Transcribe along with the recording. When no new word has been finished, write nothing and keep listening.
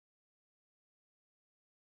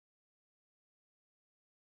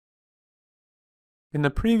In the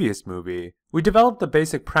previous movie, we developed the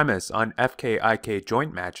basic premise on FK-IK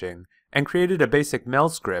joint matching and created a basic mel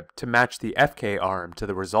script to match the FK arm to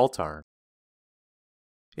the result arm.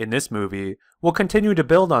 In this movie, we'll continue to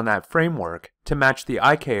build on that framework to match the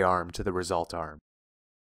IK arm to the result arm.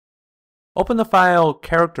 Open the file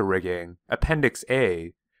Character Rigging, Appendix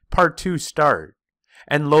A, Part 2 Start,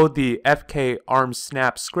 and load the FK arm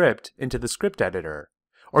snap script into the script editor,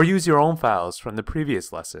 or use your own files from the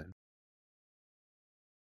previous lesson.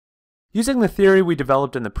 Using the theory we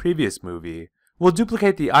developed in the previous movie, we'll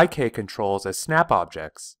duplicate the IK controls as snap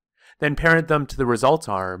objects, then parent them to the result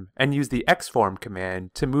arm and use the xform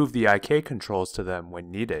command to move the IK controls to them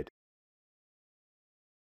when needed.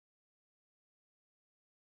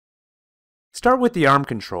 Start with the arm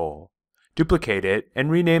control, duplicate it,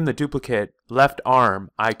 and rename the duplicate left arm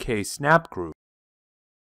IK snap group.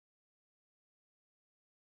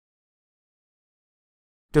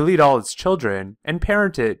 Delete all its children and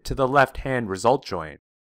parent it to the left hand result joint.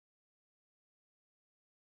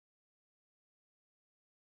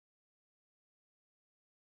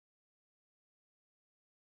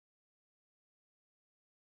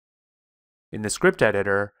 In the script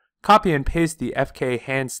editor, copy and paste the FK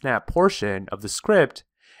hand snap portion of the script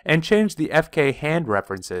and change the FK hand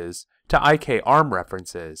references to IK arm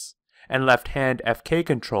references, and left hand FK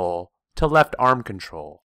control to left arm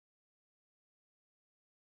control.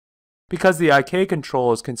 Because the IK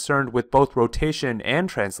control is concerned with both rotation and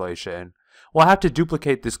translation, we'll have to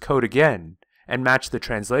duplicate this code again and match the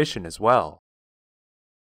translation as well.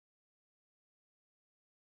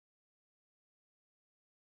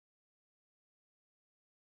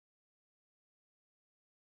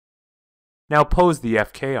 Now pose the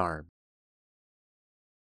FK arm.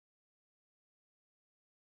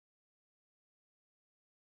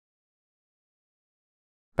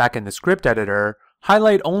 Back in the script editor,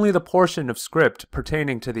 highlight only the portion of script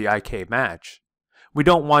pertaining to the IK match. We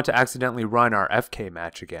don't want to accidentally run our FK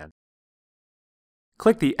match again.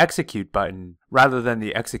 Click the Execute button rather than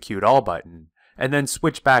the Execute All button, and then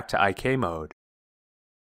switch back to IK mode.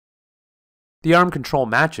 The arm control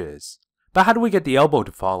matches, but how do we get the elbow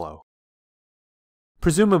to follow?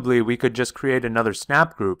 Presumably, we could just create another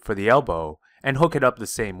snap group for the elbow and hook it up the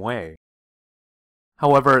same way.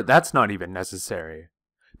 However, that's not even necessary.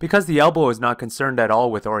 Because the elbow is not concerned at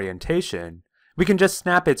all with orientation, we can just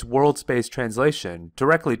snap its world space translation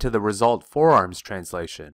directly to the result forearms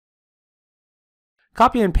translation.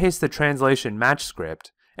 Copy and paste the translation match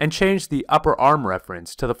script and change the upper arm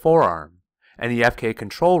reference to the forearm, and the FK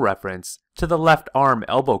control reference to the left arm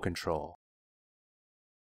elbow control.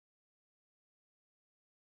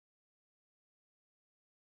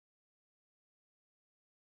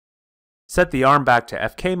 Set the arm back to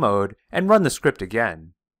FK mode and run the script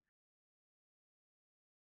again.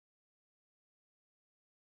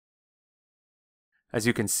 As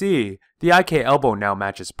you can see, the IK elbow now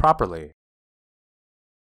matches properly.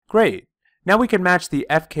 Great! Now we can match the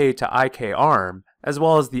FK to IK arm as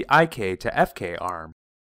well as the IK to FK arm.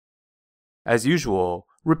 As usual,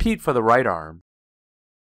 repeat for the right arm.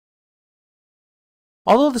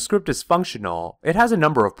 Although the script is functional, it has a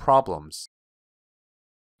number of problems.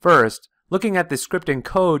 First, looking at the scripting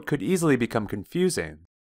code could easily become confusing.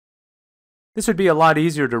 This would be a lot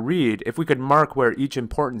easier to read if we could mark where each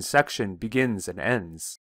important section begins and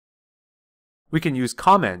ends. We can use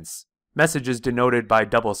comments, messages denoted by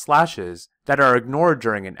double slashes that are ignored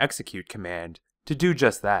during an execute command, to do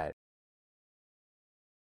just that.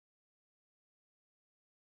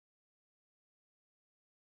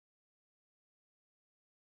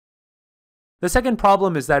 The second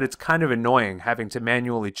problem is that it's kind of annoying having to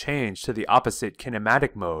manually change to the opposite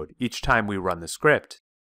kinematic mode each time we run the script.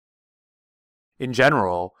 In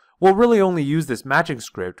general, we'll really only use this matching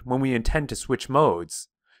script when we intend to switch modes,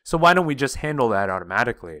 so why don't we just handle that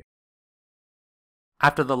automatically?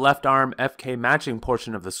 After the left arm FK matching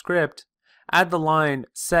portion of the script, add the line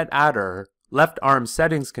setAdder left arm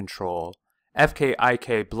settings control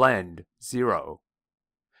FK-IK blend 0.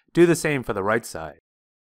 Do the same for the right side.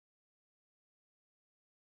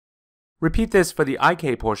 Repeat this for the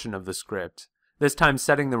IK portion of the script, this time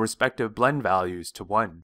setting the respective blend values to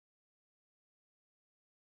 1.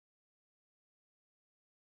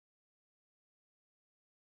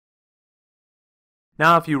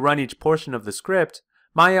 Now if you run each portion of the script,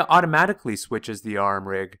 Maya automatically switches the arm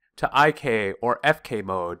rig to IK or FK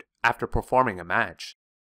mode after performing a match.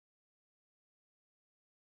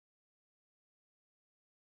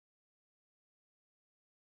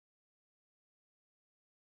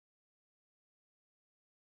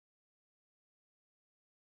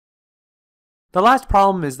 The last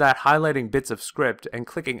problem is that highlighting bits of script and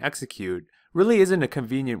clicking execute really isn't a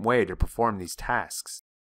convenient way to perform these tasks.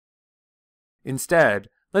 Instead,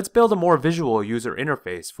 let's build a more visual user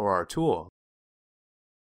interface for our tool.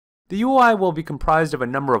 The UI will be comprised of a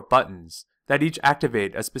number of buttons that each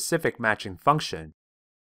activate a specific matching function.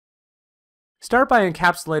 Start by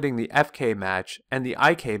encapsulating the fkmatch and the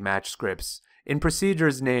ikmatch scripts in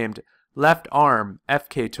procedures named left arm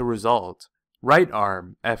fk to result, right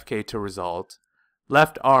arm fk to result,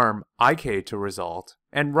 left arm ik to result,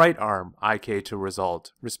 and right arm ik to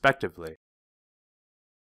result, respectively.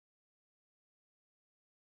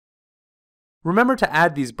 Remember to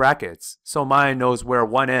add these brackets so Maya knows where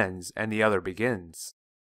one ends and the other begins.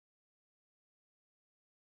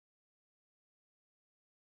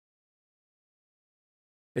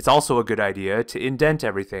 It's also a good idea to indent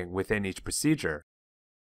everything within each procedure.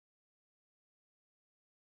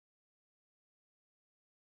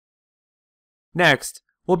 Next,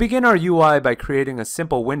 we'll begin our UI by creating a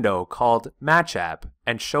simple window called MatchApp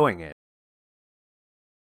and showing it.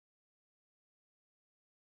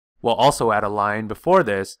 We'll also add a line before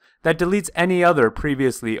this that deletes any other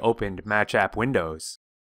previously opened MatchApp windows.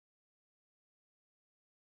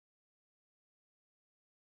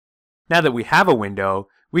 Now that we have a window,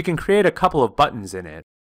 we can create a couple of buttons in it.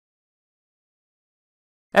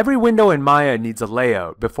 Every window in Maya needs a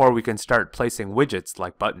layout before we can start placing widgets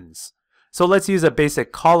like buttons. So let's use a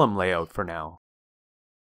basic column layout for now.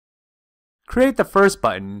 Create the first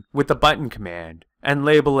button with the button command and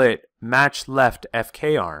label it Match Left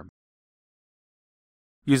FKArm.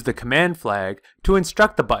 Use the command flag to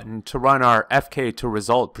instruct the button to run our FK to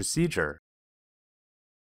result procedure.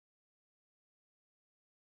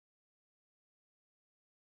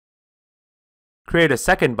 Create a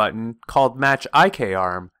second button called Match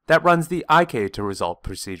IKArm that runs the IK to result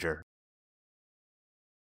procedure.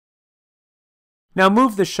 Now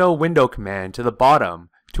move the Show Window command to the bottom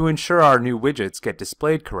to ensure our new widgets get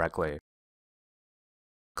displayed correctly.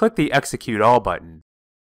 Click the Execute All button.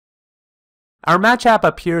 Our Match app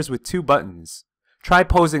appears with two buttons. Try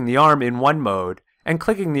posing the arm in one mode and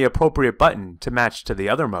clicking the appropriate button to match to the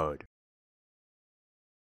other mode.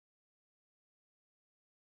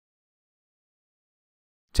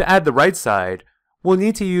 To add the right side, we'll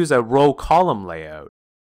need to use a row-column layout.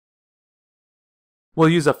 We'll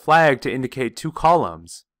use a flag to indicate two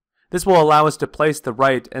columns. This will allow us to place the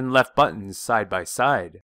right and left buttons side by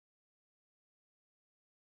side.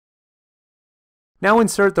 Now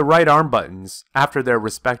insert the right arm buttons after their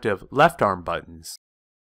respective left arm buttons.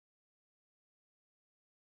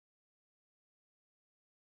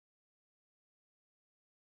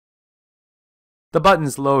 The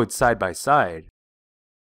buttons load side by side.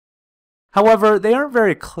 However, they aren't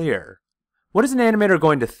very clear. What is an animator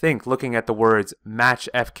going to think looking at the words Match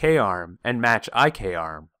FKArm and Match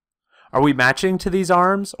IKArm? Are we matching to these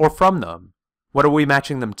arms or from them? What are we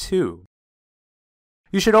matching them to?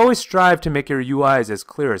 You should always strive to make your UIs as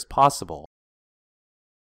clear as possible.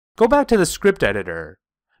 Go back to the script editor.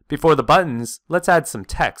 Before the buttons, let's add some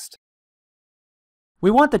text.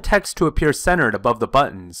 We want the text to appear centered above the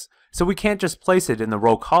buttons, so we can't just place it in the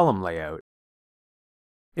row-column layout.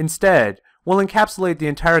 Instead, we'll encapsulate the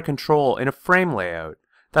entire control in a frame layout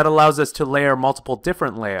that allows us to layer multiple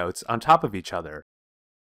different layouts on top of each other.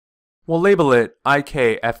 We'll label it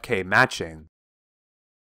IK-FK matching.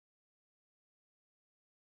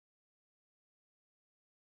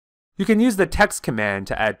 You can use the text command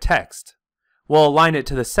to add text. We'll align it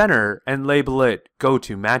to the center and label it Go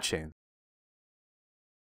to Matching.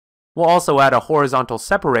 We'll also add a horizontal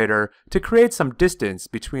separator to create some distance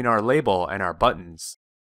between our label and our buttons.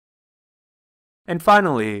 And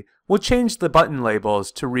finally, we'll change the button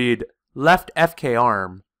labels to read Left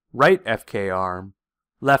FKArm, Right FKArm,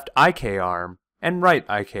 Left IKArm, and Right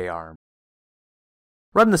IKArm.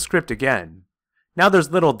 Run the script again. Now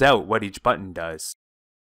there's little doubt what each button does.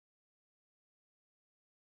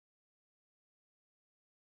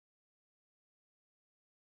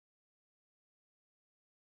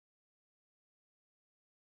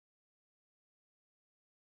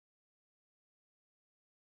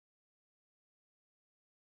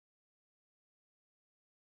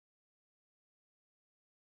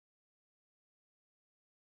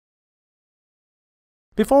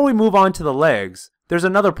 Before we move on to the legs, there's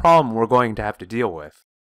another problem we're going to have to deal with.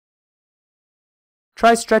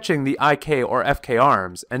 Try stretching the IK or FK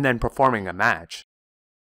arms and then performing a match.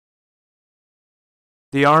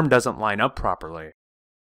 The arm doesn't line up properly.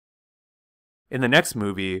 In the next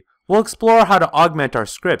movie, we'll explore how to augment our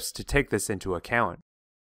scripts to take this into account.